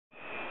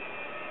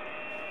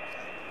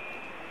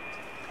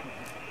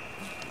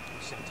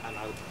same time,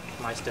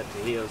 my step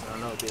to Leo's, I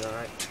don't know, it'd be all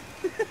right.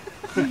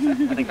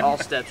 I think all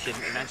steps should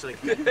eventually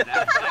connect to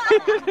that.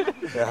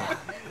 Yeah.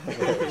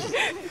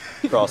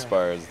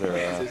 Crossbars,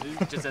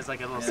 they're just as like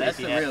a little That's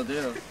safety the net. real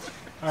deal.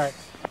 All right.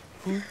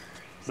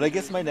 But I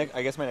guess my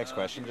next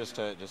question, just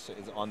is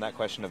on that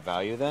question of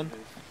value. Then,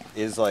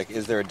 is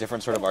there a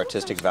different sort of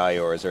artistic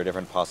value, or is there a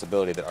different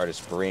possibility that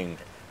artists bring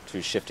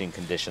to shifting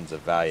conditions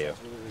of value?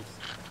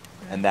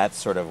 And that's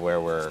sort of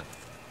where we're.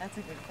 That's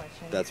a good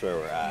question. That's where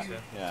we're at.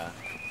 Yeah.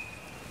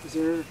 Is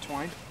there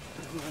twine?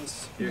 Who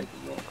has here?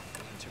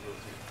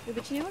 Yeah,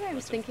 but you know what I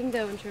was thinking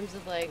though, in terms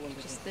of like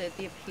just the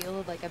appeal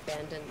of like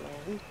abandoned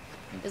land,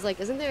 is like,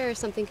 isn't there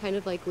something kind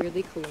of like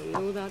weirdly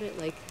colonial about it?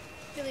 Like,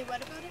 Really,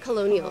 what about it?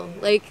 colonial,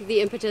 like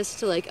the impetus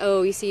to like,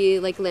 oh, you see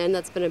like land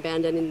that's been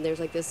abandoned and there's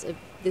like this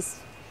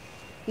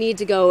need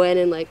to go in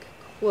and like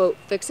quote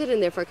fix it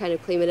and therefore kind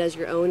of claim it as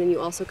your own, and you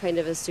also kind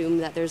of assume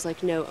that there's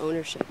like no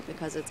ownership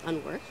because it's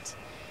unworked.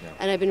 Yeah.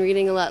 And I've been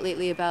reading a lot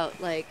lately about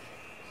like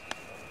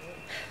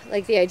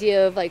the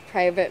idea of like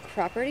private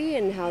property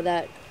and how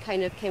that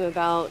kind of came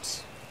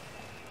about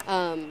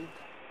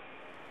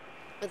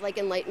with like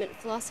Enlightenment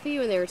philosophy,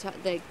 when they were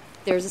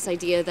there's this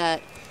idea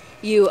that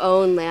you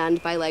own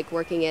land by like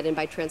working it and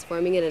by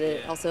transforming it, and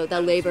it also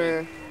that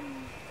labor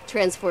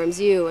transforms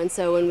you. And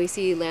so when we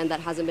see land that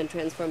hasn't been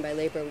transformed by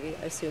labor, we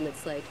assume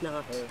it's like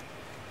not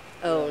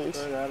owned.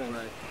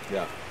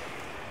 Yeah.